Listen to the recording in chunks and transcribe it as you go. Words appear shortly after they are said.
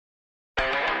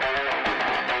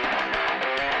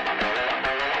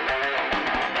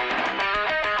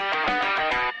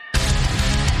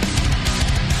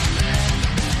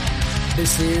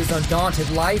This is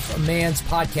Undaunted Life, a Man's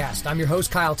Podcast. I'm your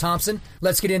host, Kyle Thompson.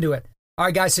 Let's get into it. All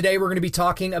right, guys, today we're going to be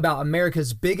talking about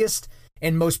America's biggest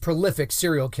and most prolific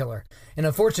serial killer. And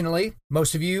unfortunately,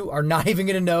 most of you are not even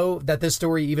going to know that this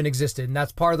story even existed. And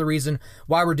that's part of the reason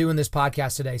why we're doing this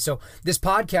podcast today. So this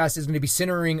podcast is going to be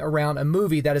centering around a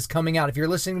movie that is coming out. If you're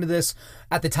listening to this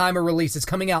at the time of release, it's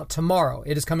coming out tomorrow.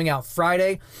 It is coming out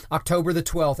Friday, October the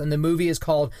 12th. And the movie is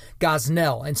called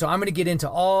Gosnell. And so I'm going to get into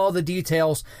all the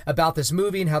details about this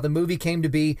movie and how the movie came to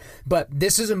be. But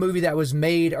this is a movie that was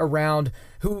made around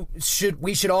who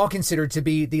we should all consider to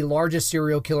be the largest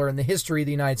serial killer in the history of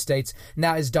the United States, and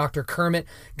that is Dr. Kermit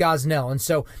Gosnell. And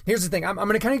so here's the thing. I'm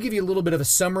going to kind of give you a little bit of a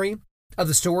summary of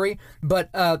the story,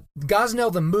 but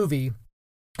Gosnell, the movie,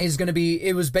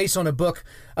 it was based on a book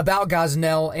about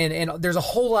Gosnell, and there's a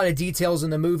whole lot of details in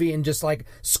the movie and just like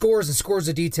scores and scores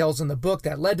of details in the book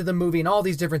that led to the movie and all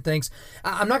these different things.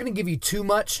 I'm not going to give you too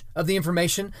much of the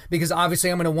information because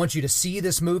obviously I'm going to want you to see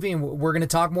this movie and we're going to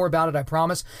talk more about it, I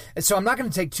promise. And so I'm not going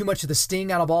to take too much of the sting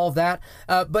out of all of that.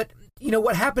 But you know,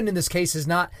 what happened in this case is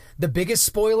not the biggest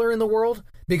spoiler in the world,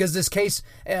 because this case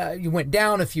went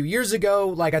down a few years ago.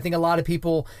 Like, I think a lot of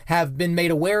people have been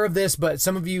made aware of this, but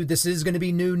some of you, this is going to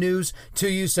be new news to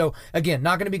you. So again,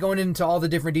 not going to be going into all the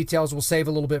different details. We'll save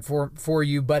a little bit for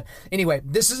you. But anyway,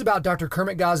 this is about Dr.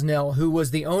 Kermit Gosnell, who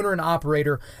was the owner and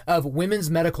operator of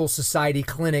Women's Medical Society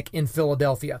Clinic in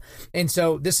Philadelphia. And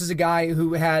so this is a guy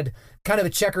who had kind of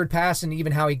a checkered past, and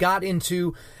even how he got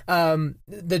into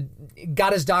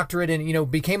got his doctorate and, you know,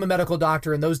 became a medical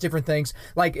doctor and those different things.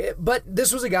 But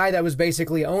this was a guy that was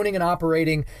basically owning and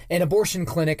operating an abortion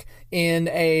clinic in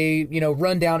a, you know,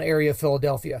 rundown area of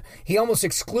Philadelphia. He almost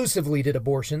exclusively did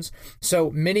abortions. So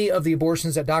many of the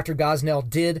abortions that Dr. Gosnell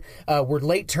did were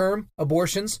late term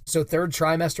abortions, so third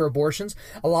trimester abortions.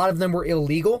 A lot of them were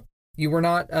illegal. You were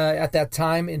not, at that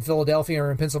time in Philadelphia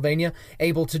or in Pennsylvania,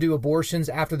 able to do abortions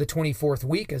after the 24th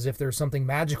week, as if there's something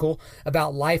magical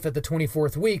about life at the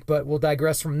 24th week, but we'll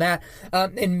digress from that.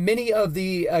 And many of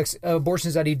the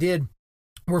abortions that he did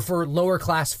were for lower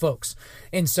class folks.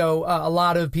 And so a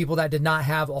lot of people that did not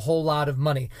have a whole lot of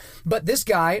money. But this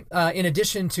guy, in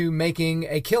addition to making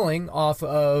a killing off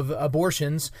of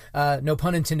abortions, no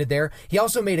pun intended there, he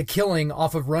also made a killing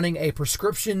off of running a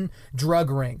prescription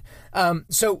drug ring.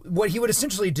 So what he would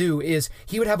essentially do is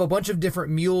he would have a bunch of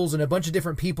different mules and a bunch of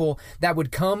different people that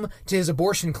would come to his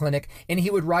abortion clinic, and he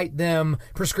would write them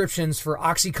prescriptions for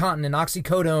OxyContin and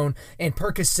oxycodone and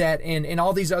Percocet and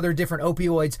all these other different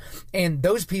opioids. And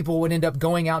those people would end up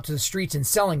going out to the streets and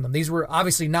selling them. These were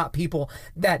obviously not people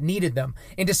that needed them.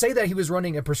 And to say that he was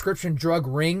running a prescription drug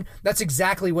ring, that's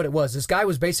exactly what it was. This guy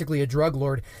was basically a drug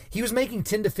lord. He was making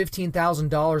 $10,000 to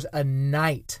 $15,000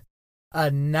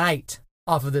 a night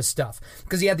off of this stuff,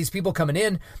 because he had these people coming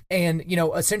in, and, you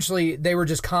know, essentially they were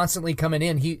just constantly coming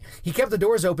in. He kept the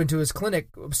doors open to his clinic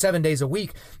 7 days a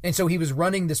week, and so he was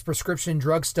running this prescription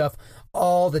drug stuff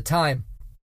all the time.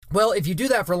 Well, if you do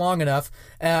that for long enough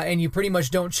and you pretty much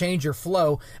don't change your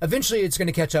flow, eventually it's going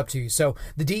to catch up to you. So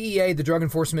the DEA, the Drug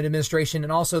Enforcement Administration,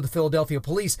 and also the Philadelphia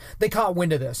police, they caught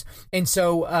wind of this. And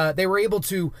so they were able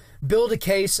to build a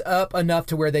case up enough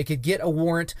to where they could get a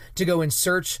warrant to go and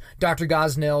search Dr.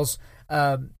 Gosnell's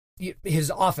his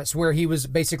office, where he was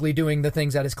basically doing the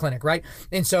things at his clinic, right?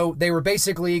 And so they were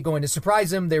basically going to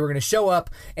surprise him. They were going to show up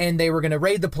and they were going to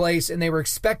raid the place, and they were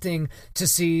expecting to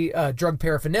see drug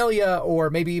paraphernalia,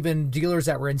 or maybe even dealers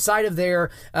that were inside of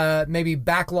there, maybe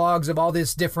backlogs of all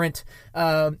this different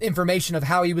information of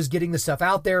how he was getting the stuff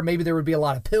out there. Maybe there would be a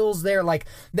lot of pills there, like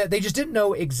that. They just didn't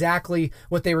know exactly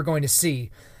what they were going to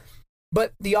see.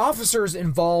 But the officers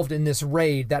involved in this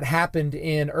raid that happened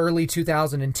in early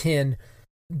 2010,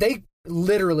 they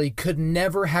literally could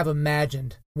never have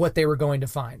imagined what they were going to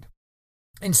find.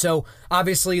 And so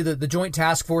obviously the Joint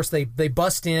Task Force, they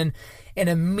bust in, and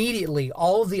immediately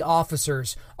all of the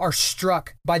officers are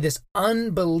struck by this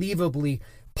unbelievably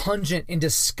pungent and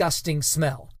disgusting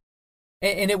smell.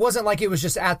 And it wasn't like it was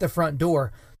just at the front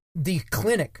door. The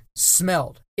clinic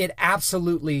smelled. It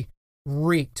absolutely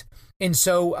reeked. And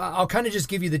so I'll kind of just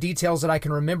give you the details that I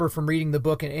can remember from reading the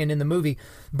book and in the movie.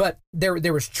 But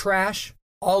there was trash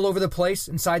all over the place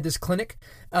inside this clinic.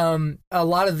 A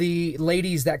lot of the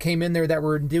ladies that came in there that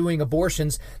were doing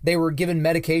abortions, they were given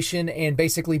medication and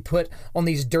basically put on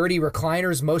these dirty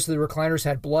recliners. Most of the recliners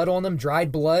had blood on them,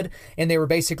 dried blood, and they were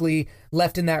basically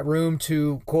left in that room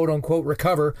to quote unquote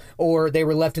recover, or they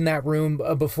were left in that room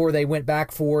before they went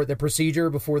back for the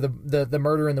procedure, before the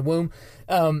murder in the womb.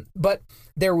 But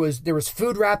there was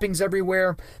food wrappings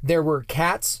everywhere. There were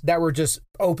cats that were just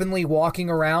openly walking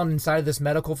around inside of this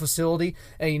medical facility.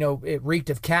 It reeked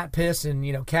of cat piss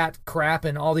and, cat crap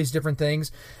and all these different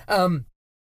things.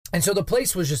 And so the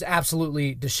place was just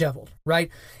absolutely disheveled, right?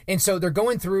 And so they're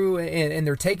going through and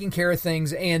they're taking care of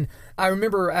things. And I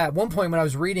remember at one point when I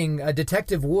was reading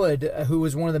Detective Wood, who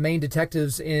was one of the main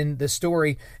detectives in the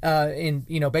story,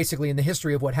 basically in the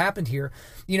history of what happened here,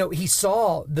 he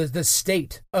saw the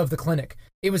state of the clinic.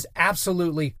 It was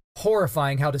absolutely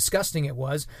horrifying how disgusting it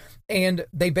was. And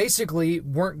they basically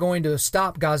weren't going to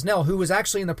stop Gosnell, who was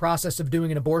actually in the process of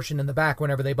doing an abortion in the back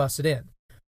whenever they busted in.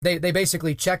 They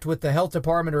basically checked with the health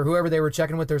department or whoever they were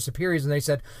checking with, their superiors, and they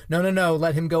said, no,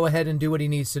 let him go ahead and do what he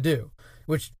needs to do,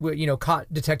 which,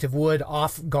 caught Detective Wood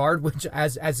off guard, which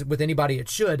as with anybody it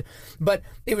should. But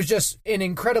it was just an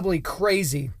incredibly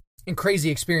crazy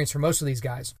experience for most of these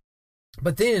guys.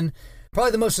 But then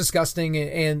probably the most disgusting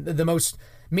and the most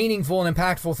meaningful and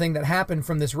impactful thing that happened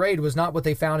from this raid was not what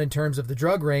they found in terms of the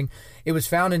drug ring. It was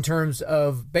found in terms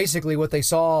of basically what they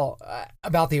saw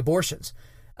about the abortions.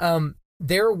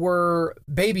 There were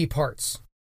baby parts,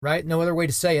 right? No other way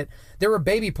to say it. There were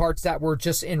baby parts that were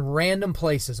just in random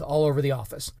places all over the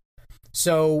office.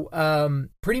 So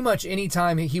pretty much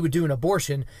anytime he would do an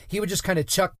abortion, he would just kind of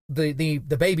chuck the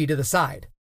baby to the side.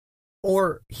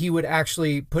 Or he would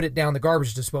actually put it down the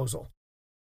garbage disposal.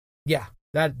 Yeah,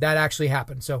 that actually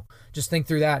happened. So just think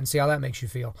through that and see how that makes you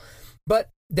feel. But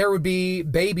there would be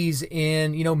babies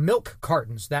in, milk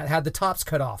cartons that had the tops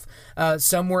cut off.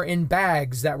 Some were in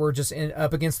bags that were just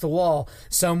up against the wall.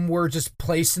 Some were just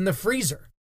placed in the freezer,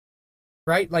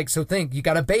 right? Like, so think, you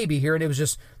got a baby here and it was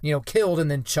just, killed and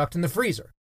then chucked in the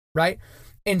freezer, right?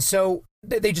 And so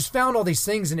they just found all these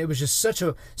things, and it was just such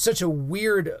a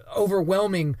weird,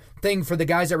 overwhelming thing for the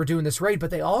guys that were doing this raid.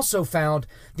 But they also found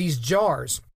these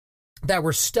jars that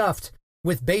were stuffed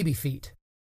with baby feet.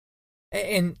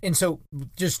 And so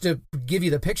just to give you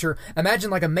the picture,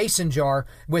 imagine like a mason jar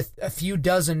with a few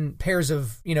dozen pairs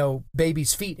of,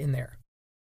 baby's feet in there.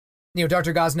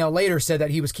 Dr. Gosnell later said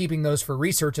that he was keeping those for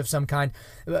research of some kind,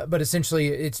 but essentially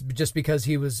it's just because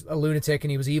he was a lunatic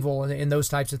and he was evil and those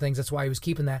types of things. That's why he was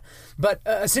keeping that. But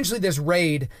essentially this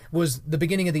raid was the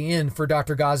beginning of the end for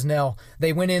Dr. Gosnell.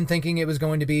 They went in thinking it was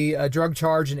going to be a drug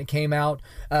charge, and it came out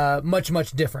much,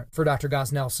 much different for Dr.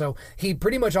 Gosnell. So he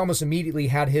pretty much almost immediately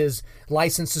had his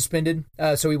license suspended,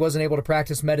 so he wasn't able to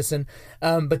practice medicine.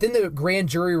 But then the grand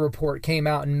jury report came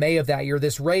out in May of that year.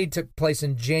 This raid took place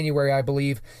in January, I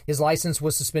believe. His license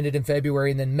was suspended in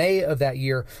February, and then May of that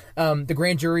year, the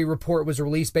grand jury report was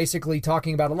released, basically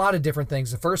talking about a lot of different things.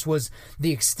 The first was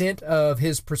the extent of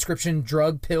his prescription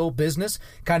drug pill business,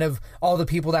 kind of all the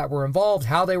people that were involved,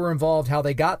 how they were involved, how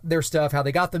they got their stuff, how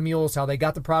they got the mules, how they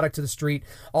got the product to the street,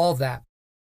 all of that.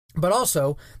 But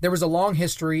also, there was a long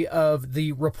history of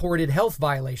the reported health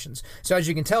violations. So as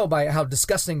you can tell by how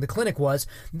disgusting the clinic was,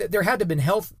 there had to have been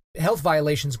health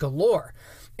violations galore.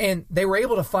 And they were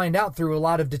able to find out through a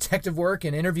lot of detective work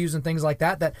and interviews and things like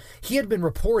that he had been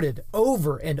reported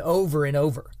over and over and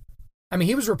over. I mean,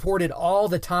 he was reported all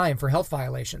the time for health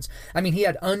violations. I mean, he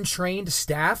had untrained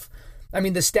staff. I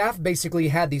mean, the staff basically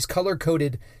had these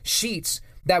color-coded sheets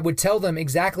that would tell them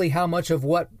exactly how much of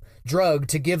what drug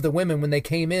to give the women when they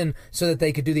came in so that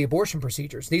they could do the abortion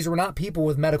procedures. These were not people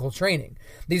with medical training.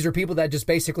 These are people that just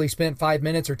basically spent 5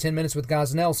 minutes or 10 minutes with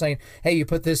Gosnell saying, hey, you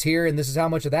put this here and this is how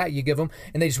much of that you give them.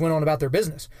 And they just went on about their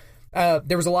business.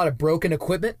 There was a lot of broken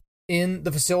equipment in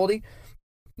the facility.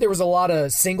 There was a lot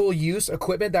of single-use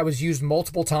equipment that was used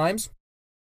multiple times.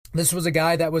 This was a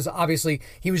guy that was obviously,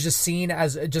 he was just seen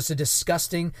as just a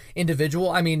disgusting individual.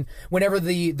 I mean, whenever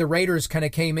the raiders kind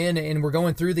of came in and were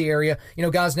going through the area,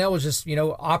 Gosnell was just,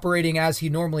 operating as he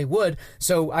normally would.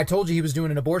 So I told you he was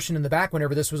doing an abortion in the back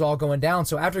whenever this was all going down.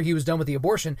 So after he was done with the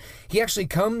abortion, he actually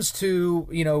comes to,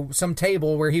 some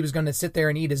table where he was going to sit there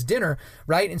and eat his dinner,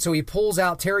 right? And so he pulls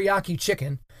out teriyaki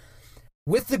chicken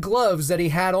with the gloves that he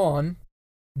had on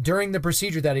during the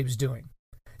procedure that he was doing.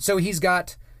 So he's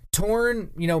got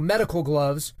torn, medical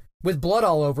gloves with blood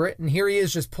all over it. And here he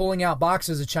is just pulling out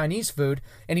boxes of Chinese food,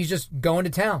 and he's just going to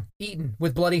town, eating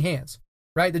with bloody hands,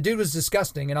 right? The dude was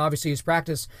disgusting, and obviously his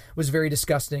practice was very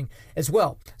disgusting as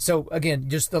well. So again,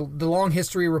 just the long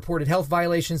history of reported health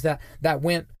violations that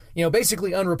went,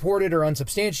 basically unreported or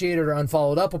unsubstantiated or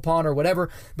unfollowed up upon or whatever.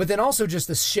 But then also just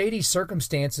the shady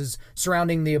circumstances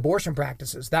surrounding the abortion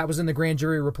practices. That was in the grand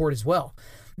jury report as well.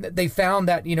 They found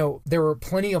that, there were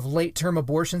plenty of late-term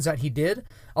abortions that he did.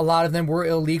 A lot of them were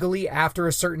illegally after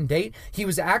a certain date. He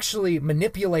was actually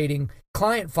manipulating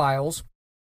client files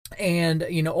and,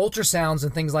 ultrasounds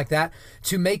and things like that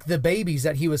to make the babies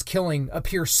that he was killing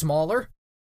appear smaller.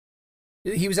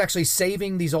 He was actually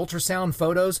saving these ultrasound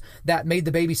photos that made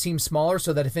the baby seem smaller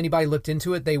so that if anybody looked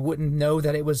into it, they wouldn't know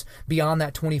that it was beyond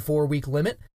that 24-week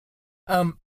limit.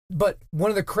 But one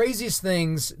of the craziest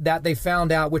things that they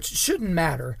found out, which shouldn't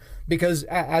matter, because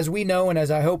as we know, and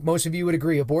as I hope most of you would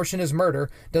agree, abortion is murder.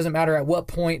 Doesn't matter at what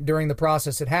point during the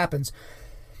process it happens.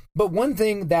 But one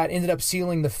thing that ended up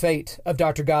sealing the fate of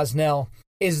Dr. Gosnell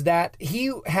is that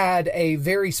he had a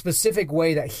very specific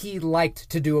way that he liked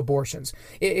to do abortions.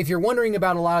 If you're wondering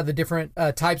about a lot of the different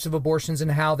types of abortions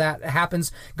and how that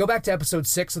happens, go back to episode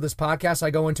 6 of this podcast. I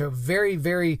go into very,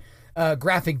 very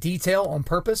graphic detail on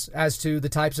purpose as to the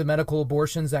types of medical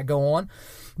abortions that go on.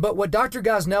 But what Dr.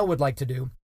 Gosnell would like to do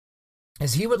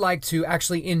is he would like to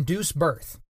actually induce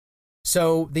birth.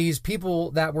 So these people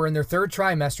that were in their third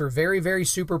trimester, very, very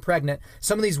super pregnant,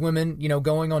 some of these women,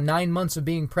 going on 9 months of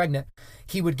being pregnant,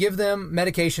 he would give them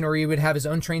medication, or he would have his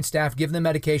untrained staff give them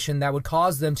medication that would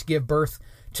cause them to give birth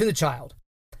to the child.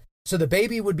 So the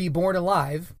baby would be born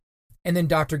alive, and then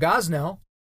Dr. Gosnell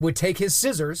would take his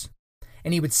scissors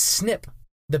and he would snip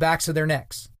the backs of their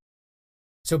necks.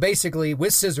 So basically,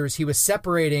 with scissors, he was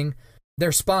separating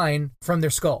their spine from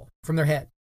their skull, from their head,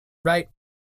 right?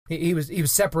 He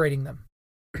was separating them.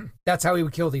 That's how he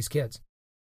would kill these kids.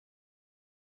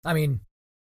 I mean,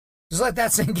 just let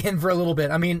that sink in for a little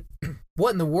bit. I mean,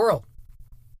 what in the world?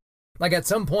 Like, at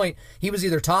some point, he was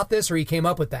either taught this or he came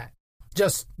up with that.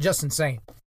 Just insane.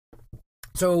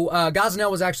 So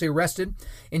Gosnell was actually arrested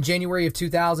in January of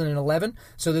 2011.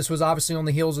 So this was obviously on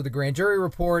the heels of the grand jury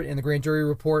report, and the grand jury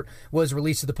report was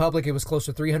released to the public. It was close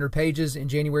to 300 pages in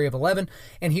January of 11,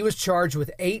 and he was charged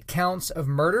with 8 counts of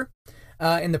murder.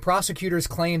 And the prosecutors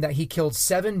claimed that he killed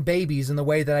 7 babies in the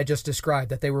way that I just described,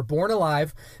 that they were born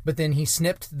alive, but then he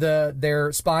snipped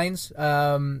their spines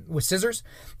with scissors.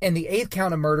 And the 8th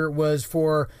count of murder was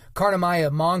for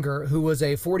Karnamaya Monger, who was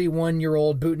a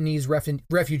 41-year-old Bhutanese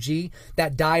refugee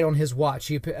that died on his watch.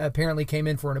 He apparently came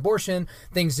in for an abortion.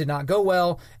 Things did not go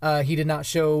well. He did not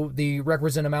show the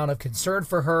requisite amount of concern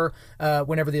for her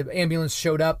whenever the ambulance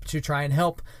showed up to try and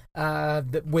help.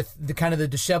 With the kind of the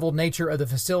disheveled nature of the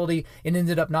facility, it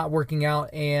ended up not working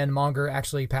out, and Monger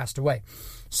actually passed away.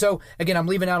 So again, I'm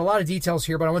leaving out a lot of details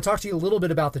here, but I want to talk to you a little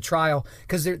bit about the trial,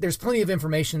 because there's plenty of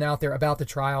information out there about the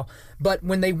trial. But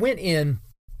when they went in,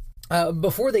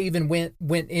 before they even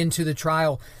went into the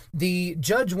trial, the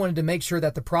judge wanted to make sure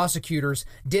that the prosecutors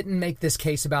didn't make this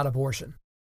case about abortion.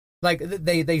 Like,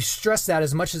 they stressed that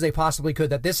as much as they possibly could,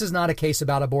 that this is not a case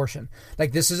about abortion.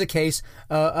 Like, this is a case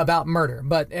about murder.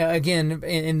 But again,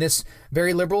 in this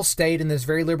very liberal state, in this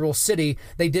very liberal city,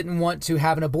 they didn't want to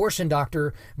have an abortion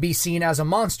doctor be seen as a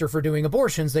monster for doing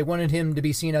abortions. They wanted him to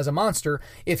be seen as a monster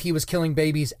if he was killing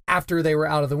babies after they were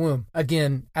out of the womb.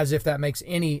 Again, as if that makes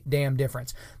any damn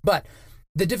difference. But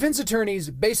the defense attorneys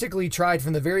basically tried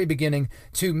from the very beginning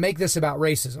to make this about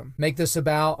racism, make this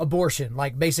about abortion,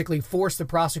 like basically force the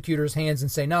prosecutor's hands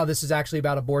and say, no, this is actually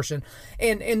about abortion.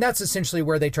 And that's essentially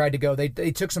where they tried to go. They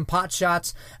took some pot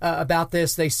shots about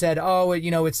this. They said, oh,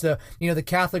 it's the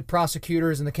Catholic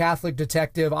prosecutors and the Catholic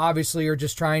detective obviously are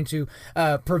just trying to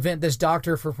prevent this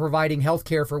doctor from providing health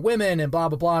care for women and blah,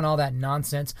 blah, blah, and all that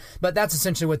nonsense. But that's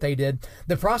essentially what they did.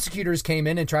 The prosecutors came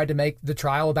in and tried to make the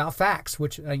trial about facts,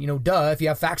 which, duh. If you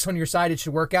have facts on your side, it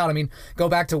should work out. I mean, go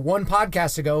back to one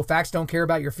podcast ago, facts don't care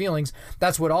about your feelings.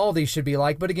 That's what all of these should be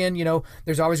like. But again,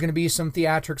 there's always going to be some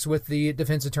theatrics with the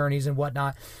defense attorneys and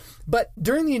whatnot. But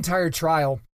during the entire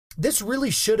trial, this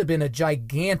really should have been a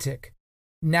gigantic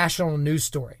national news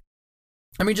story.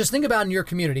 I mean, just think about in your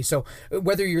community. So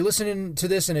whether you're listening to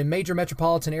this in a major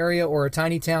metropolitan area or a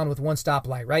tiny town with one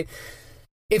stoplight, right?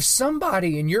 If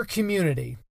somebody in your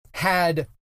community had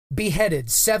beheaded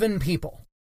 7 people,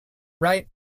 right?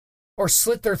 Or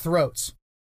slit their throats,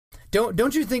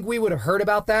 don't you think we would have heard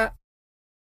about that?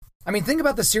 I mean, think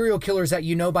about the serial killers that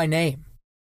you know by name,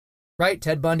 right?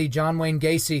 Ted Bundy, John Wayne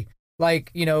Gacy,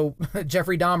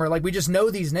 Jeffrey Dahmer. Like, we just know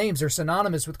these names. They're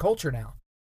synonymous with culture now.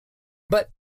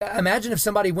 But imagine if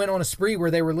somebody went on a spree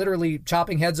where they were literally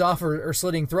chopping heads off or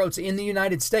slitting throats in the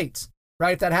United States,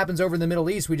 right? If that happens over in the Middle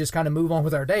East, we just kind of move on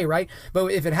with our day, right? But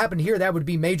if it happened here, that would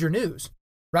be major news,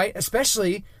 right?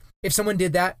 Especially if someone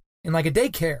did that in like a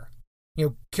daycare,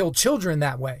 killed children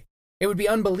that way. It would be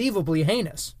unbelievably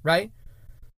heinous, right?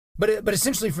 But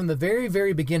essentially from the very,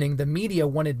 very beginning, the media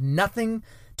wanted nothing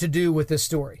to do with this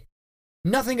story.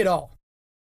 Nothing at all.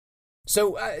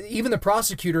 So even the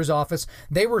prosecutor's office,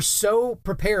 they were so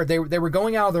prepared. They were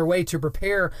going out of their way to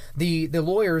prepare the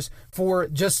lawyers for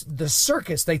just the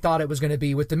circus they thought it was going to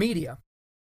be with the media.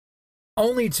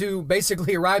 Only to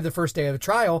basically arrive the first day of the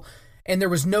trial, and there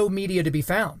was no media to be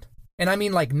found. And I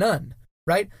mean like none,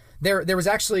 right? There was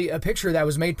actually a picture that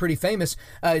was made pretty famous.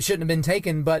 It shouldn't have been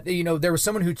taken, but there was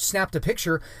someone who snapped a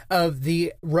picture of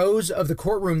the rows of the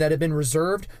courtroom that had been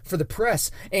reserved for the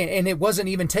press, and it wasn't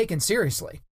even taken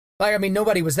seriously. Like, I mean,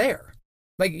 nobody was there.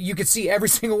 Like, you could see every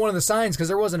single one of the signs because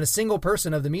there wasn't a single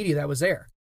person of the media that was there,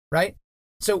 right?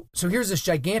 So here's this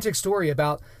gigantic story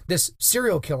about this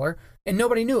serial killer, and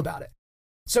nobody knew about it.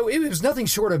 So it was nothing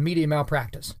short of media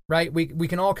malpractice, right? We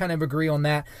can all kind of agree on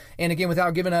that. And again,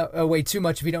 without giving away too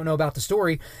much if you don't know about the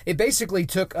story, it basically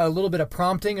took a little bit of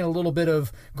prompting and a little bit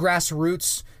of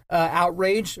grassroots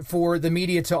outrage for the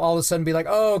media to all of a sudden be like,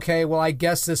 oh, okay, well, I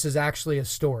guess this is actually a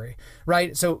story,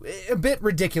 right? So a bit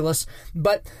ridiculous,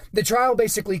 but the trial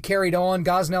basically carried on.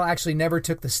 Gosnell actually never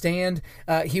took the stand.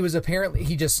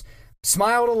 He just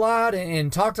smiled a lot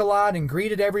and talked a lot and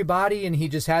greeted everybody, and he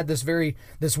just had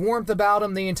this warmth about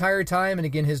him the entire time. And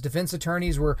again, his defense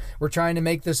attorneys were trying to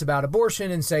make this about abortion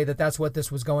and say that that's what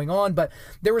this was going on. But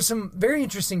there were some very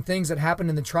interesting things that happened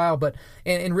in the trial. But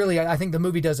and really, I think the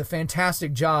movie does a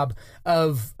fantastic job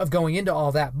of going into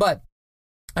all that. But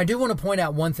I do want to point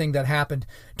out one thing that happened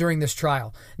during this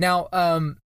trial. Now,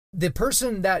 the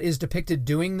person that is depicted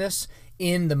doing this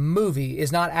in the movie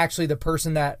is not actually the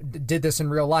person that did this in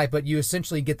real life, but you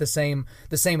essentially get the same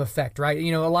effect, right?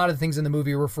 You know, a lot of the things in the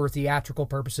movie were for theatrical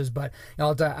purposes, but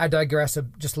I digress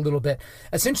just a little bit.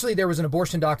 Essentially, there was an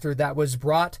abortion doctor that was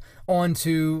brought on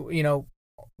to,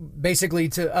 basically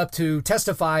to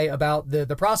testify about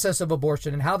the process of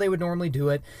abortion and how they would normally do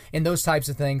it and those types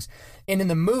of things. And in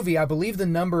the movie, I believe the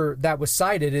number that was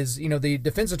cited is, the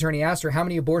defense attorney asked her, how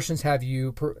many abortions have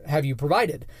you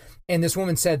provided? And this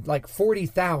woman said like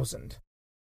 40,000.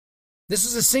 This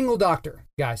is a single doctor,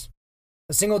 guys.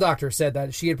 A single doctor said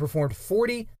that she had performed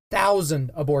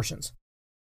 40,000 abortions.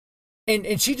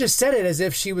 And she just said it as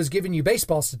if she was giving you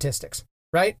baseball statistics,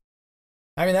 right?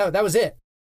 I mean, that was it.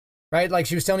 Right? Like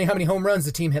she was telling you how many home runs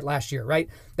the team hit last year, right?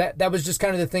 That was just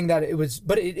kind of the thing that it was,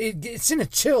 but it sent a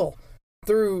chill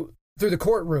through the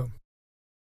courtroom.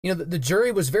 The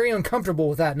jury was very uncomfortable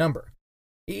with that number.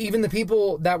 Even the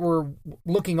people that were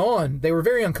looking on, they were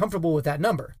very uncomfortable with that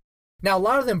number. Now, a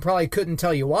lot of them probably couldn't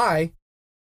tell you why,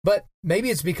 but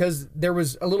maybe it's because there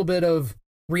was a little bit of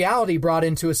reality brought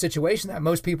into a situation that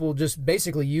most people just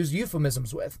basically use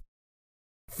euphemisms with.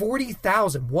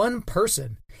 40,000. One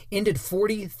person ended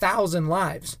 40,000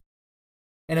 lives.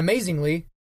 And amazingly,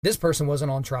 this person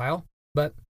wasn't on trial.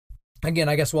 But again,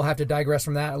 I guess we'll have to digress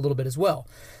from that a little bit as well.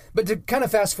 But to kind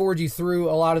of fast forward you through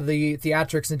a lot of the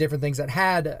theatrics and different things that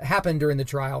had happened during the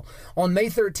trial, on May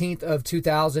 13th of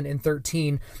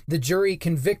 2013, the jury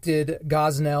convicted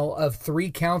Gosnell of 3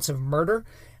 counts of murder,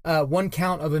 1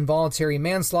 count of involuntary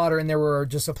manslaughter, and there were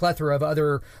just a plethora of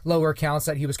other lower counts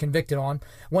that he was convicted on.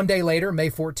 1 day later,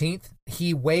 May 14th,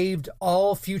 he waived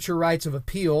all future rights of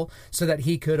appeal so that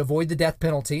he could avoid the death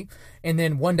penalty. And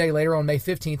then 1 day later, on May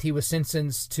 15th, he was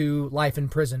sentenced to life in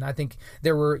prison. I think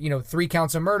there were, 3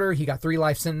 counts of murder. He got 3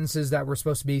 life sentences that were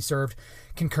supposed to be served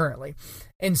concurrently.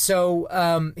 And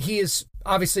so he's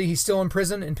still in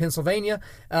prison in Pennsylvania.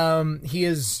 He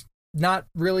is not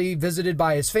really visited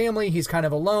by his family. He's kind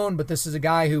of alone, but this is a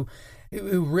guy who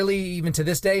really, even to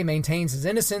this day, maintains his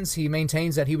innocence. He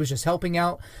maintains that he was just helping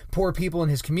out poor people in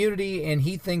his community, and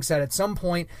he thinks that at some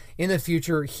point in the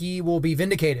future, he will be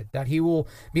vindicated, that he will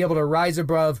be able to rise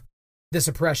above this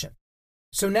oppression.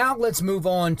 So now let's move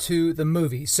on to the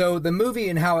movie. So the movie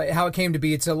and how it came to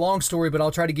be, it's a long story, but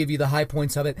I'll try to give you the high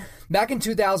points of it. Back in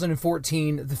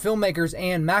 2014, the filmmakers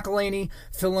Anne McElhaney,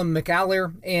 Philip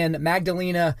McAleer, and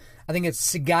Magdalena, I think it's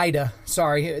Sigaida,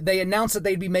 they announced that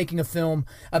they'd be making a film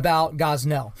about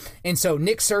Gosnell. And so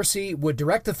Nick Searcy would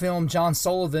direct the film, John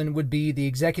Sullivan would be the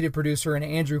executive producer, and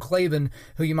Andrew Klavan,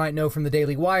 who you might know from the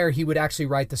Daily Wire, he would actually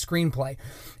write the screenplay.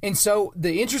 And so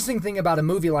the interesting thing about a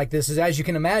movie like this is, as you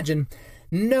can imagine,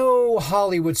 no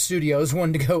Hollywood studios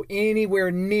wanted to go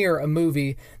anywhere near a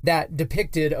movie that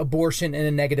depicted abortion in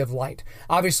a negative light.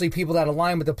 Obviously, people that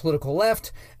align with the political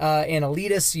left and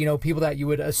elitists, people that you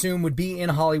would assume would be in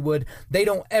Hollywood, they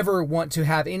don't ever want to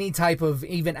have any type of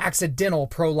even accidental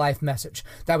pro-life message.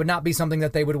 That would not be something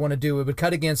that they would want to do. It would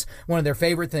cut against one of their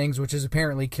favorite things, which is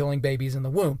apparently killing babies in the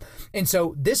womb. And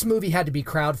so this movie had to be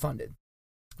crowdfunded.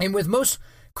 And with most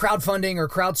crowdfunding or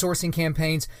crowdsourcing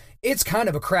campaigns, it's kind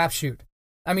of a crapshoot.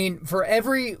 I mean, for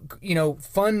every,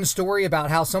 fun story about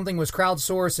how something was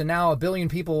crowdsourced and now 1 billion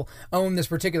people own this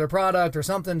particular product or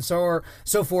something, so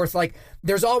forth, like,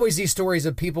 there's always these stories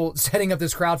of people setting up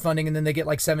this crowdfunding and then they get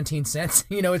like 17 cents.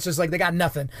 It's just like they got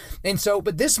nothing. And so,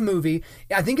 but this movie,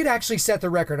 I think it actually set the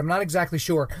record. I'm not exactly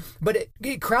sure, but it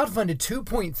crowdfunded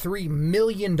 $2.3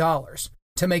 million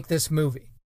to make this movie.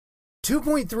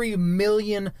 $2.3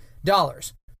 million.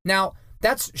 Now,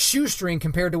 that's shoestring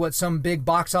compared to what some big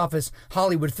box office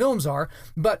Hollywood films are.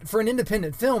 But for an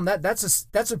independent film,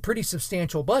 that's a pretty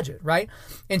substantial budget, right?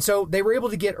 And so they were able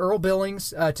to get Earl Billings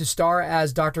to star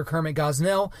as Dr. Kermit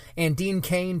Gosnell and Dean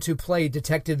Cain to play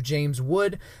Detective James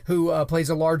Wood, who plays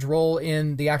a large role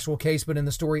in the actual case, but in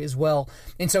the story as well.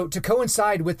 And so to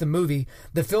coincide with the movie,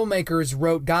 the filmmakers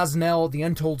wrote Gosnell, The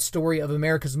Untold Story of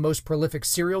America's Most Prolific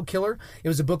Serial Killer. It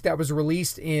was a book that was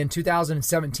released in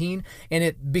 2017, and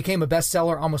it became a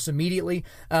bestseller almost immediately.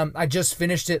 I just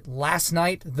finished it last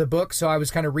night, the book, so I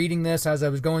was kind of reading this as I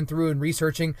was going through and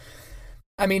researching.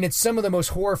 I mean, it's some of the most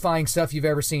horrifying stuff you've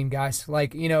ever seen, guys.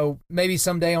 Like, maybe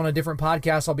someday on a different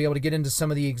podcast, I'll be able to get into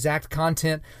some of the exact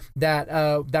content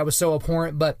that was so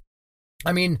abhorrent. But,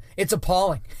 I mean, it's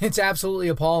appalling. It's absolutely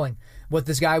appalling what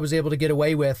this guy was able to get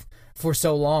away with for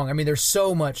so long. I mean, there's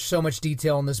so much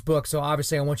detail in this book, so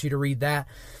obviously I want you to read that.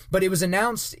 But it was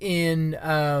announced in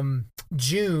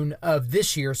June of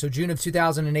this year, so June of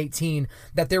 2018,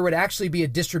 that there would actually be a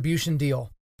distribution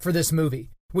deal for this movie,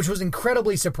 which was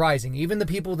incredibly surprising. Even the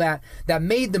people that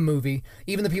made the movie,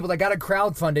 even the people that got it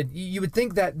crowdfunded, you would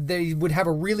think that they would have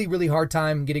a really, really hard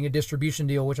time getting a distribution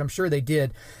deal, which I'm sure they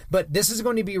did. But this is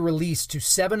going to be released to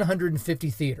 750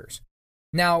 theaters.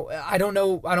 Now, I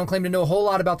don't claim to know a whole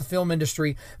lot about the film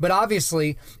industry, but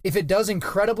obviously, if it does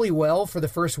incredibly well for the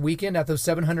first weekend at those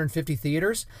 750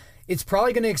 theaters, it's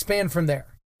probably going to expand from there.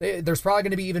 There's probably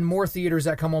going to be even more theaters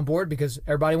that come on board because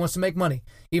everybody wants to make money,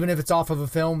 even if it's off of a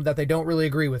film that they don't really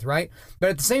agree with, right?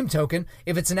 But at the same token,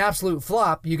 if it's an absolute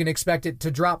flop, you can expect it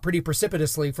to drop pretty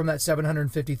precipitously from that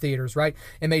 750 theaters, right?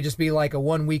 It may just be like a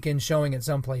one weekend showing at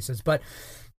some places. But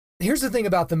here's the thing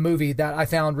about the movie that I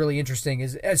found really interesting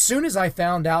is as soon as I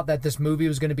found out that this movie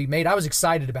was going to be made, I was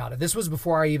excited about it. This was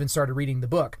before I even started reading the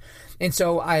book. And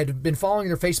so I had been following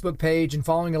their Facebook page and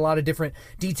following a lot of different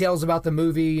details about the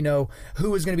movie,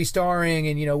 who was going to be starring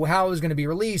and, how it was going to be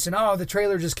released and, the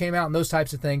trailer just came out and those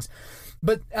types of things.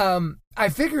 But I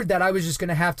figured that I was just going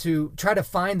to have to try to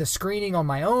find the screening on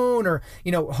my own or,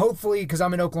 hopefully, because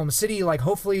I'm in Oklahoma City,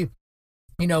 hopefully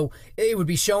it would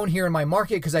be shown here in my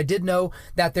market because I did know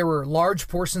that there were large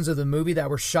portions of the movie that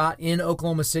were shot in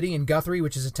Oklahoma City, in Guthrie,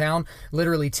 which is a town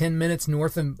literally 10 minutes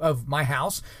north of my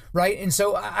house, right? And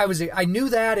so I knew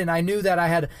that, and I knew that I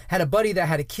had a buddy that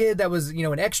had a kid that was,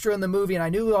 an extra in the movie, and I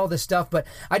knew all this stuff, but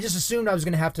I just assumed I was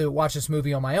going to have to watch this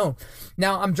movie on my own.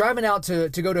 Now, I'm driving out to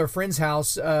go to a friend's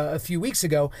house a few weeks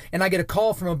ago, and I get a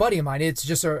call from a buddy of mine. It's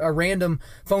just a random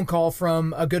phone call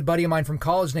from a good buddy of mine from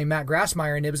college named Matt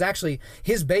Grassmeyer, and it was actually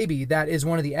his baby that is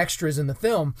one of the extras in the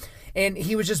film. And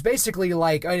he was just basically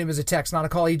like, it was a text, not a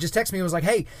call. He just texted me and was like,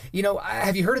 hey,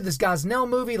 have you heard of this Gosnell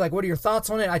movie? Like, what are your thoughts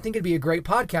on it? I think it'd be a great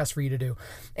podcast for you to do.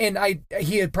 And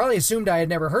he had probably assumed I had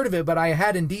never heard of it, but I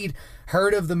had indeed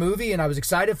heard of the movie and I was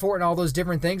excited for it and all those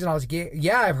different things. And I was like,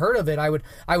 yeah, I've heard of it. I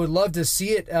would love to see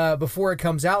it before it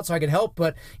comes out so I could help,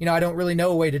 but, I don't really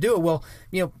know a way to do it. Well,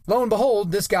 lo and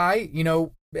behold, this guy,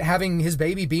 having his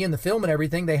baby be in the film and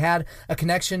everything, they had a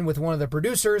connection with one of the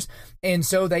producers, and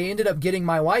so they ended up getting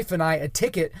my wife and I a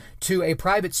ticket to a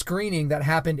private screening that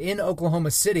happened in Oklahoma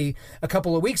City a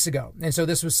couple of weeks ago. And so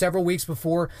this was several weeks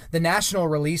before the national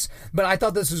release, but I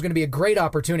thought this was going to be a great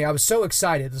opportunity. I was so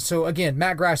excited. So again,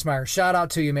 Matt Grassmeyer, shout out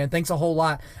to you, man. Thanks a whole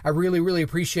lot. I really, really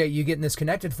appreciate you getting this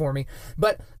connected for me.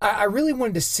 But I really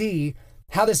wanted to see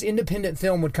how this independent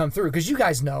film would come through. Because you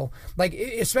guys know,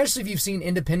 especially if you've seen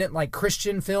independent,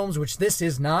 Christian films, which this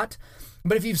is not.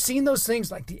 But if you've seen those things,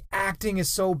 the acting is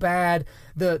so bad.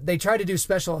 They try to do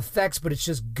special effects, but it's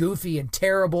just goofy and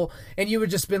terrible. And you would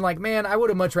just been like, man, I would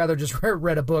have much rather just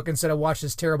read a book instead of watch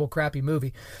this terrible, crappy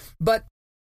movie. But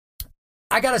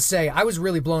I gotta say, I was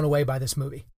really blown away by this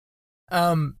movie.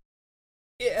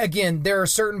 Again, there are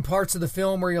certain parts of the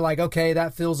film where you're like, okay,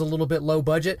 that feels a little bit low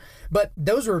budget, but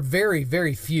those were very,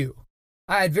 very few.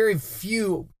 I had very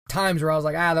few times where I was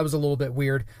like, that was a little bit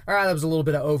weird, or that was a little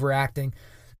bit of overacting.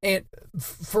 And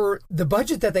for the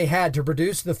budget that they had to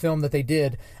produce the film that they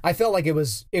did, I felt like it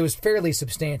was fairly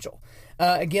substantial.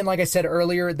 Again, like I said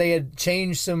earlier, they had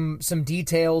changed some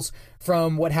details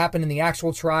from what happened in the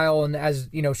actual trial and as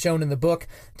shown in the book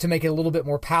to make it a little bit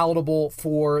more palatable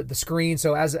for the screen.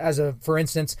 So for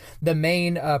instance, the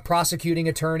main prosecuting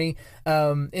attorney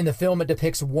in the film, it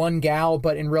depicts one gal,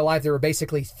 but in real life there were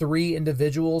basically three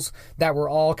individuals that were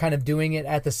all kind of doing it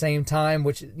at the same time,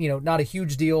 which not a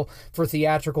huge deal for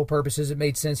theatrical purposes. It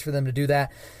made sense for them to do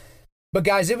that. But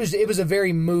guys, it was a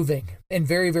very moving and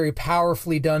very, very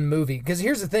powerfully done movie. Because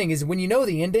here's the thing is when you know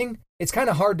the ending, it's kind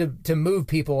of hard to move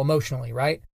people emotionally,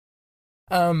 right?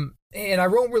 And I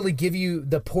won't really give you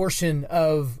the portion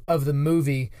of the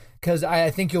movie because I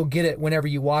think you'll get it whenever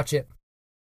you watch it.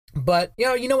 But,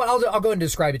 you know what? I'll go ahead and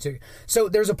describe it to you. So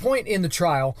there's a point in the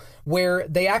trial where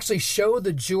they actually show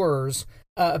the jurors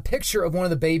a picture of one of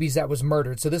the babies that was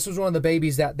murdered. So this was one of the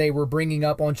babies that they were bringing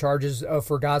up on charges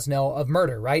for Gosnell of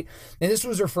murder, right? And this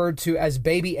was referred to as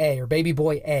baby A or baby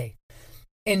boy A.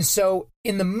 And so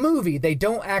in the movie, they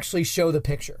don't actually show the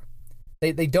picture.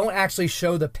 They don't actually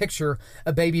show the picture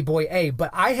of baby boy A. But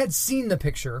I had seen the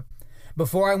picture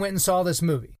before I went and saw this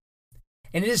movie.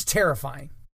 And it is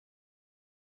terrifying.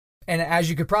 And as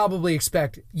you could probably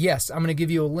expect, yes, I'm going to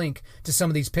give you a link to some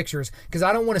of these pictures because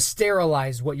I don't want to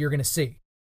sterilize what you're going to see.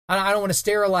 I don't want to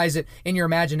sterilize it in your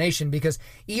imagination because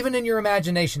even in your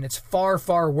imagination, it's far,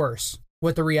 far worse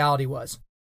what the reality was.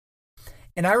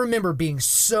 And I remember being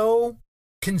so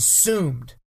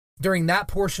consumed during that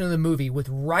portion of the movie with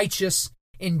righteous,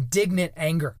 indignant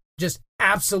anger, just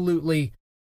absolutely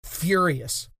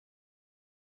furious.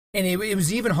 And it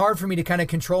was even hard for me to kind of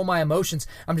control my emotions.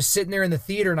 I'm just sitting there in the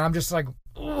theater and I'm just like,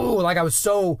 ooh, like I was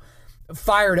so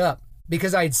fired up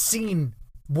because I had seen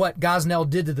what Gosnell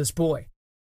did to this boy.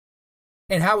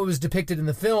 And how it was depicted in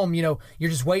the film, you're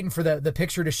just waiting for the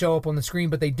picture to show up on the screen,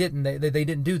 but they didn't. They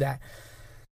didn't do that.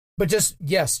 But just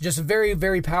a very,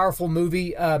 very powerful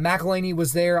movie. McElhaney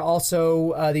was there.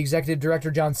 Also, the executive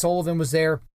director, John Sullivan, was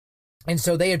there. And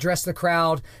so they addressed the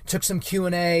crowd, took some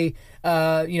Q&A.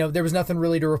 There was nothing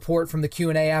really to report from the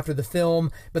Q&A after the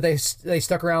film, but they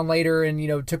stuck around later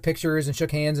and, took pictures and shook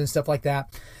hands and stuff like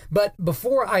that. But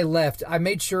before I left, I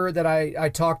made sure that I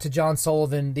talked to John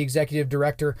Sullivan, the executive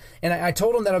director, and I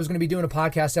told him that I was going to be doing a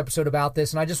podcast episode about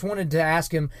this. And I just wanted to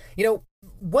ask him,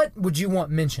 what would you want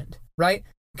mentioned, right?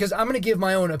 Because I'm going to give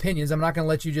my own opinions. I'm not going to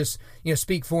let you just,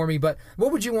 speak for me. But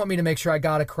what would you want me to make sure I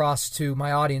got across to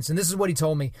my audience? And this is what he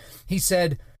told me. He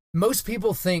said, most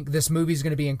people think this movie is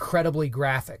going to be incredibly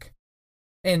graphic.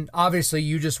 And obviously,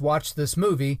 you just watched this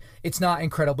movie. It's not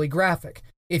incredibly graphic.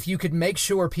 If you could make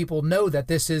sure people know that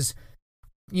this is,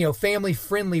 family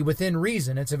friendly within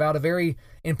reason, it's about a very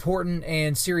important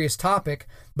and serious topic.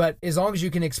 But as long as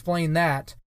you can explain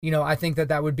that, I think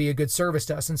that would be a good service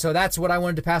to us. And so that's what I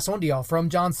wanted to pass on to y'all from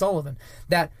John Sullivan,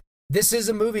 that this is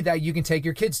a movie that you can take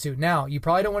your kids to. Now, you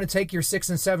probably don't want to take your 6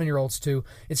 and 7-year-olds to.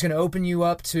 It's going to open you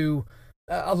up to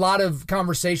a lot of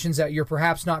conversations that you're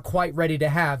perhaps not quite ready to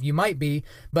have. You might be,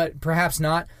 but perhaps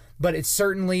not. But it's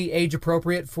certainly age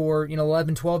appropriate for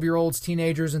 11, 12-year-olds,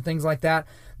 teenagers, and things like that.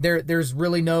 There's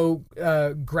really no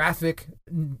graphic.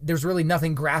 There's really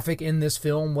nothing graphic in this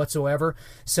film whatsoever.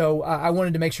 So I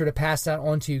wanted to make sure to pass that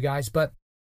on to you guys. But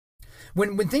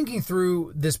when thinking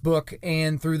through this book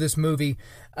and through this movie,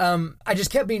 I just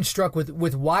kept being struck with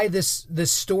why this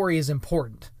story is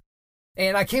important.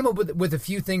 And I came up with a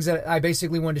few things that I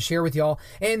basically wanted to share with y'all.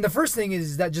 And the first thing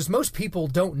is that just most people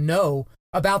don't know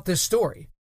about this story.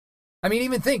 I mean,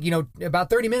 even think, about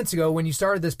 30 minutes ago when you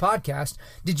started this podcast,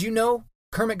 did you know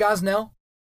Kermit Gosnell?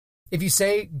 If you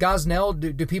say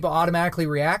Gosnell, do people automatically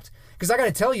react? Because I got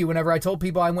to tell you, whenever I told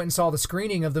people I went and saw the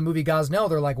screening of the movie Gosnell,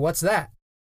 they're like, what's that?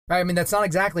 Right? I mean, that's not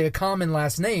exactly a common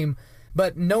last name,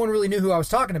 but no one really knew who I was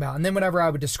talking about. And then whenever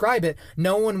I would describe it,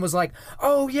 no one was like,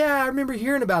 oh, yeah, I remember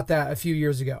hearing about that a few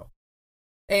years ago.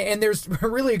 And there's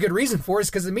really a good reason for it,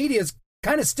 because the media is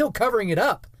kind of still covering it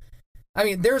up. I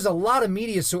mean, there's a lot of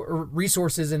media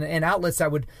resources and outlets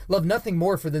that would love nothing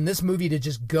more for than this movie to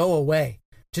just go away,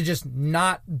 to just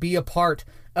not be a part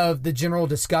of the general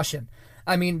discussion.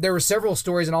 I mean, there were several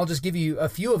stories, and I'll just give you a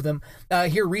few of them.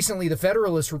 Here recently, the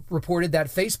Federalist reported that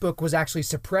Facebook was actually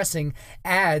suppressing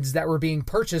ads that were being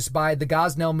purchased by the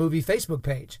Gosnell movie Facebook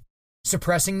page.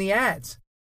 Suppressing the ads.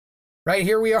 Right,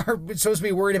 here we are supposed to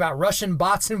be worried about Russian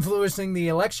bots influencing the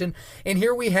election, and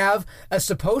here we have a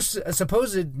supposed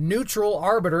neutral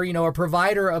arbiter, a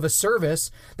provider of a service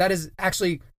that is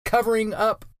actually covering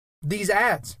up these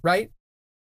ads, right?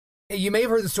 You may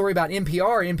have heard the story about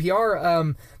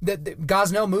NPR. The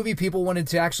Gosnell movie people wanted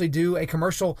to actually do a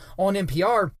commercial on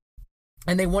NPR,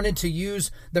 and they wanted to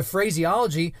use the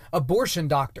phraseology abortion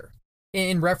doctor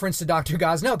in reference to Dr.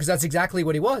 Gosnell, because that's exactly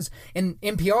what he was. And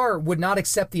NPR would not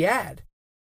accept the ad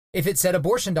if it said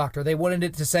abortion doctor. They wanted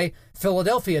it to say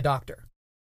Philadelphia doctor,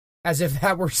 as if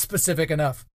that were specific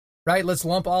enough, right? Let's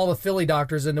lump all the Philly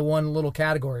doctors into one little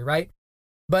category, right?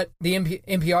 But the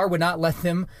NPR would not let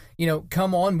them,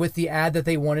 come on with the ad that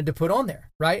they wanted to put on there,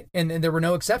 right? And there were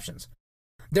no exceptions.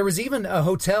 There was even a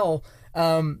hotel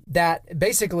that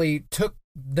basically took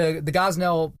the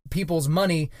Gosnell people's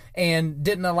money and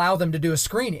didn't allow them to do a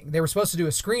screening. They were supposed to do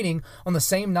a screening on the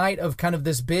same night of kind of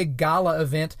this big gala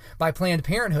event by Planned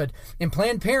Parenthood. And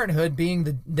Planned Parenthood,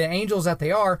 being the angels that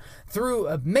they are, threw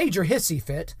a major hissy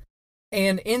fit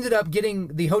and ended up getting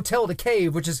the hotel to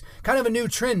cave, which is kind of a new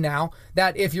trend now,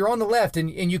 that if you're on the left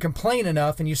and you complain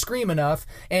enough and you scream enough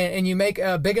and you make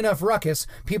a big enough ruckus,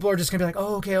 people are just going to be like,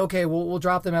 oh, okay, we'll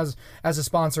drop them as a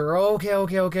sponsor. Or,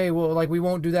 okay, well, like, we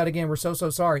won't do that again. We're so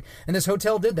sorry. And this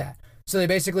hotel did that. So they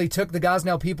basically took the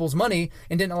Gosnell people's money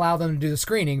and didn't allow them to do the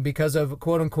screening because of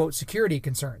quote-unquote security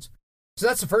concerns. So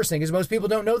that's the first thing, is most people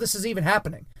don't know this is even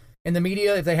happening. In the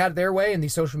media, if they had it their way, and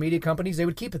these social media companies, they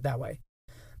would keep it that way.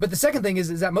 But the second thing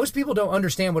is that most people don't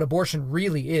understand what abortion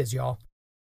really is, y'all.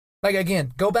 Like,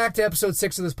 again, go back to episode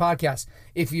 6 of this podcast.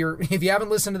 If you haven't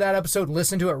listened to that episode,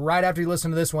 listen to it right after you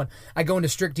listen to this one. I go into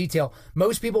strict detail.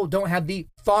 Most people don't have the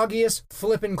foggiest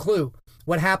flipping clue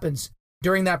what happens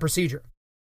during that procedure.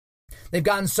 They've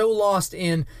gotten so lost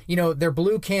in, their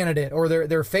blue candidate or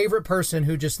their favorite person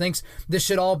who just thinks this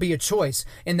should all be a choice,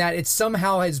 and that it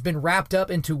somehow has been wrapped up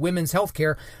into women's health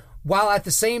care, while at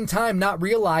the same time not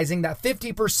realizing that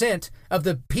 50% of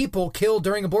the people killed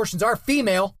during abortions are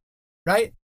female,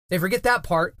 right? They forget that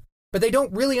part, but they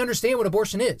don't really understand what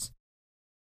abortion is.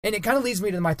 And it kind of leads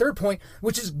me to my third point,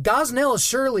 which is Gosnell is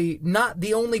surely not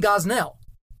the only Gosnell.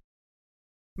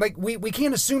 Like, we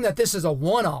can't assume that this is a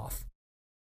one-off.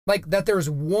 Like, that there's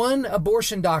one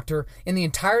abortion doctor in the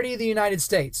entirety of the United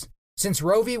States since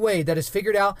Roe v. Wade that has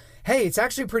figured out, hey, it's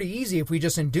actually pretty easy if we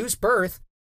just induce birth.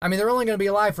 I mean, they're only going to be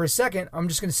alive for a second. I'm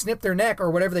just going to snip their neck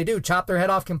or whatever they do, chop their head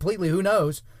off completely. Who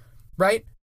knows, right?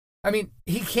 I mean,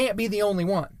 he can't be the only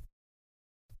one.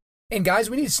 And guys,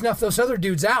 we need to snuff those other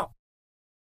dudes out.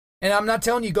 And I'm not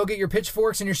telling you go get your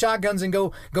pitchforks and your shotguns and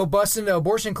go bust into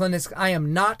abortion clinics. I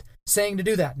am not saying to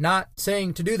do that. Not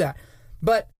saying to do that.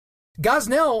 But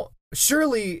Gosnell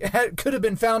surely could have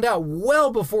been found out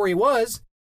well before he was.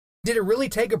 Did it really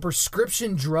take a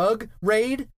prescription drug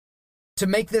raid to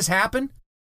make this happen?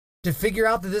 To figure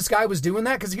out that this guy was doing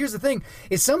that? Because here's the thing,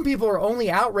 is some people are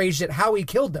only outraged at how he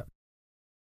killed them.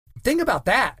 Think about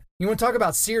that. You want to talk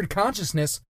about seared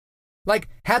consciousness? Like,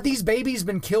 had these babies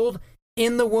been killed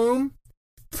in the womb,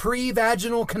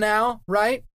 pre-vaginal canal,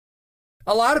 right?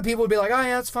 A lot of people would be like, oh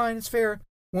yeah, it's fine, it's fair.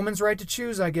 Woman's right to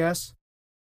choose, I guess.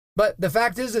 But the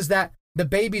fact is that the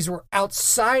babies were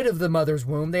outside of the mother's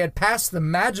womb. They had passed the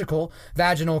magical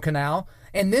vaginal canal,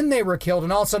 and then they were killed,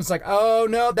 and all of a sudden it's like, oh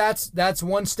no, that's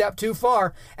one step too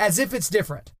far, as if it's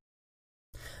different.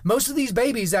 Most of these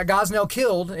babies that Gosnell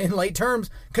killed in late terms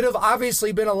could have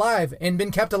obviously been alive and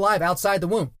been kept alive outside the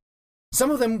womb.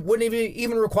 Some of them wouldn't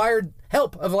even required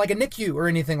help of like a NICU or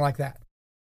anything like that.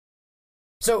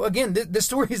 So again, this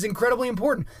story is incredibly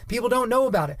important. People don't know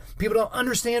about it. People don't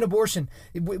understand abortion.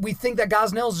 We think that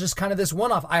Gosnell is just kind of this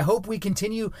one-off. I hope we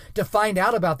continue to find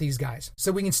out about these guys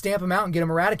so we can stamp them out and get them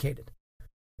eradicated.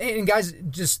 And guys,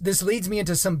 just this leads me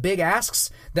into some big asks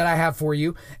that I have for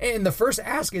you. And the first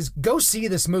ask is go see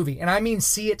this movie. And I mean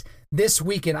see it this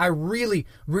weekend. I really,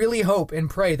 really hope and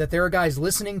pray that there are guys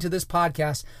listening to this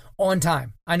podcast on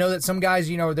time. I know that some guys,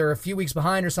 they're a few weeks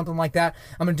behind or something like that.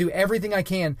 I'm going to do everything I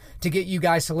can to get you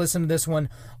guys to listen to this one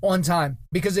on time,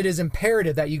 because it is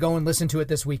imperative that you go and listen to it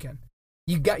this weekend.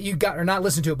 You got, or not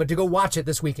listen to it, but to go watch it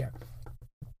this weekend.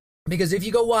 Because if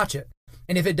you go watch it,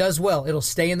 and if it does well, it'll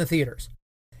stay in the theaters.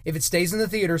 If it stays in the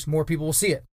theaters, more people will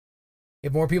see it.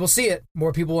 If more people see it,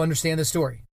 more people will understand the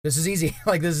story. This is easy.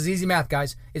 This is easy math,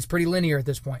 guys. It's pretty linear at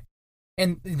this point.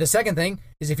 And the second thing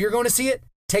is, if you're going to see it,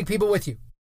 take people with you.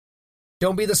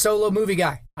 Don't be the solo movie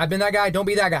guy. I've been that guy. Don't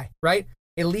be that guy, right?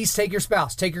 At least take your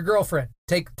spouse, take your girlfriend,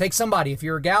 take somebody. If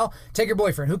you're a gal, take your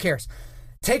boyfriend. Who cares?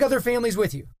 Take other families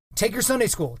with you. Take your Sunday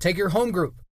school. Take your home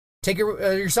group. Take your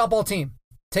softball team.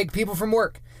 Take people from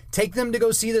work. Take them to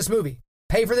go see this movie.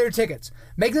 Pay for their tickets.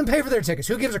 Make them pay for their tickets.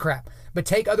 Who gives a crap? But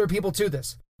take other people to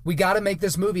this. We got to make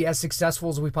this movie as successful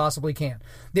as we possibly can.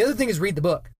 The other thing is read the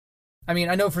book. I mean,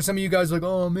 I know for some of you guys like,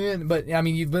 oh man, but I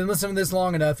mean, you've been listening to this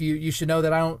long enough. You should know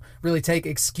that I don't really take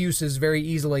excuses very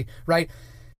easily, right?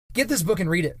 Get this book and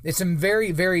read it. It's a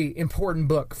very, very important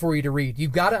book for you to read.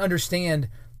 You've got to understand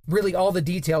really all the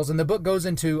details, and the book goes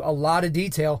into a lot of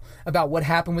detail about what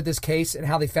happened with this case and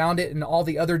how they found it and all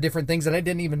the other different things that I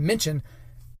didn't even mention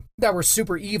that were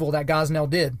super evil that Gosnell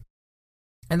did.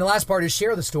 And the last part is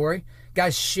share the story.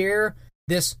 Guys, share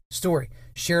this story.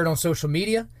 Share it on social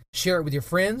media. Share it with your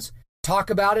friends.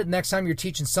 Talk about it next time you're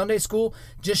teaching Sunday school.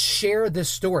 Just share this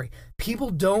story.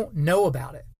 People don't know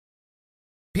about it.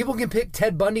 People can pick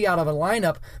Ted Bundy out of a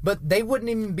lineup, but they wouldn't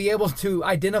even be able to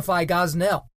identify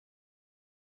Gosnell.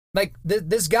 Like,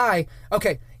 this guy,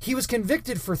 okay, he was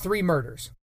convicted for 3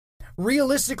 murders.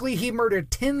 Realistically, he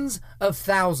murdered tens of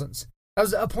thousands. That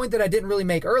was a point that I didn't really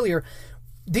make earlier.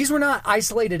 These were not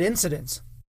isolated incidents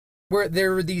where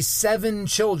there were these 7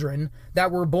 children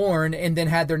that were born and then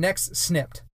had their necks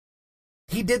snipped.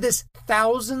 He did this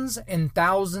thousands and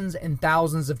thousands and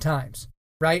thousands of times,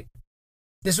 right?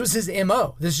 This was his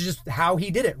MO. This is just how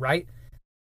he did it, right?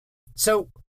 So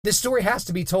this story has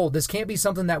to be told. This can't be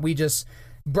something that we just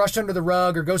brush under the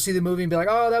rug or go see the movie and be like,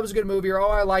 oh, that was a good movie, or oh,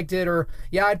 I liked it, or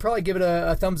yeah, I'd probably give it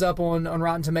a thumbs up on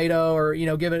Rotten Tomato, or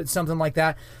give it something like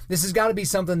that. This has got to be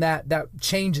something that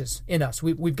changes in us.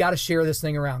 We've got to share this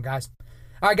thing around, guys.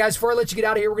 All right, guys, before I let you get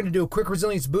out of here, we're going to do a quick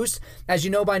resilience boost. As you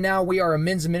know by now, we are a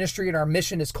men's ministry, and our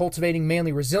mission is cultivating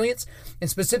manly resilience. And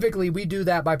specifically, we do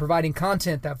that by providing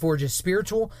content that forges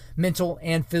spiritual, mental,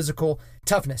 and physical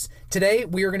toughness. Today,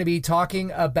 we are going to be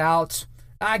talking about,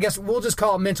 I guess we'll just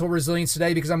call it mental resilience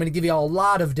today, because I'm going to give you a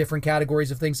lot of different categories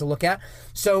of things to look at.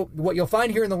 So what you'll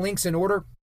find here in the links in order,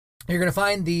 you're going to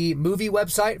find the movie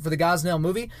website for the Gosnell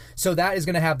movie. So that is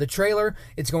going to have the trailer.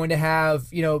 It's going to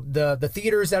have, the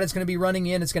theaters that it's going to be running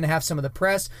in. It's going to have some of the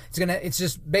press. It's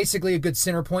just basically a good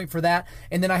center point for that.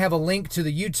 And then I have a link to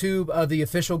the YouTube of the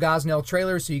official Gosnell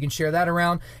trailer, so you can share that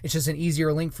around. It's just an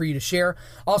easier link for you to share.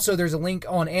 Also, there's a link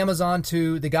on Amazon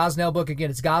to the Gosnell book. Again,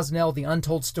 it's Gosnell, The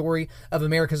Untold Story of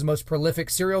America's Most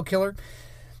Prolific Serial Killer.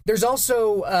 There's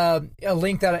also a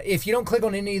link that if you don't click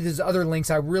on any of these other links,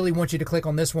 I really want you to click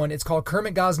on this one. It's called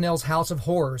Kermit Gosnell's House of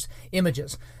Horrors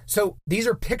Images. So these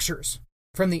are pictures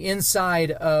from the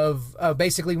inside of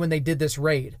basically when they did this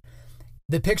raid.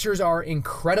 The pictures are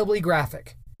incredibly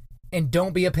graphic, and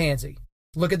don't be a pansy.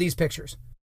 Look at these pictures.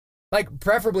 Like,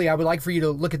 preferably, I would like for you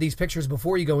to look at these pictures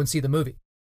before you go and see the movie.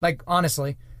 Like,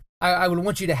 honestly, I would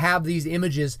want you to have these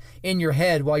images in your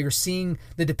head while you're seeing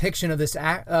the depiction of this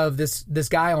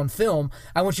guy on film.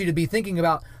 I want you to be thinking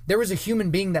about, there was a human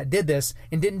being that did this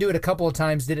and didn't do it a couple of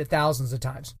times, did it thousands of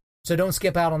times. So don't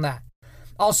skip out on that.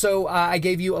 Also, I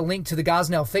gave you a link to the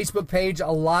Gosnell Facebook page. A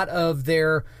lot of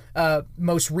their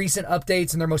most recent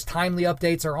updates and their most timely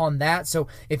updates are on that. So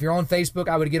if you're on Facebook,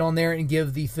 I would get on there and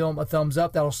give the film a thumbs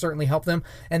up. That'll certainly help them.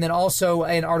 And then also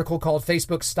an article called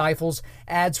Facebook Stifles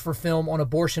Ads for Film on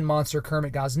Abortion Monster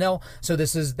Kermit Gosnell. So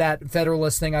this is that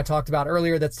Federalist thing I talked about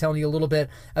earlier that's telling you a little bit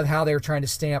of how they're trying to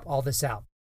stamp all this out.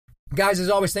 Guys, as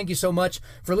always, thank you so much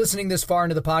for listening this far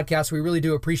into the podcast. We really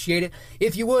do appreciate it.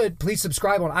 If you would, please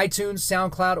subscribe on iTunes,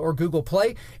 SoundCloud, or Google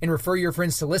Play, and refer your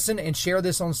friends to listen, and share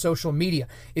this on social media.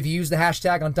 If you use the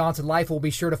hashtag UndauntedLife, we'll be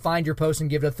sure to find your post and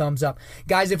give it a thumbs up.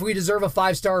 Guys, if we deserve a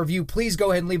 5-star review, please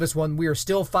go ahead and leave us one. We are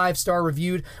still 5-star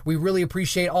reviewed. We really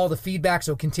appreciate all the feedback,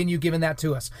 so continue giving that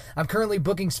to us. I'm currently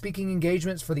booking speaking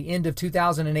engagements for the end of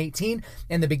 2018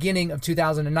 and the beginning of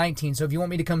 2019. So if you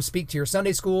want me to come speak to your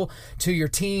Sunday school, to your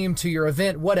team, to your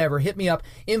event, whatever, hit me up,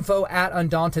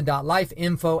 info@undaunted.life,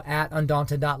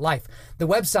 info@undaunted.life. The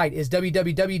website is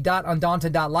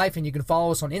www.undaunted.life, and you can follow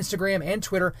us on Instagram and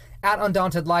Twitter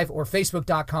 @undauntedlife or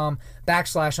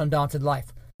facebook.com/undauntedlife.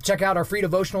 Check out our free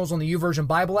devotionals on the YouVersion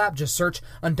Bible app. Just search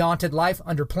Undaunted Life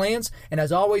under plans. And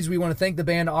as always, we want to thank the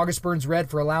band August Burns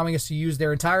Red for allowing us to use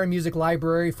their entire music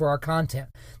library for our content.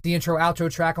 The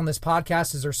intro-outro track on this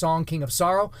podcast is their song King of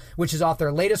Sorrow, which is off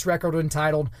their latest record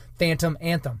entitled Phantom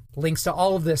Anthem. Links to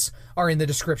all of this are in the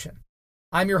description.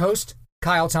 I'm your host,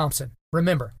 Kyle Thompson.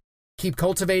 Remember, keep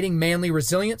cultivating manly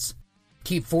resilience,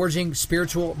 keep forging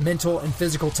spiritual, mental, and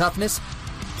physical toughness,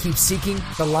 keep seeking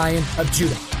the Lion of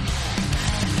Judah.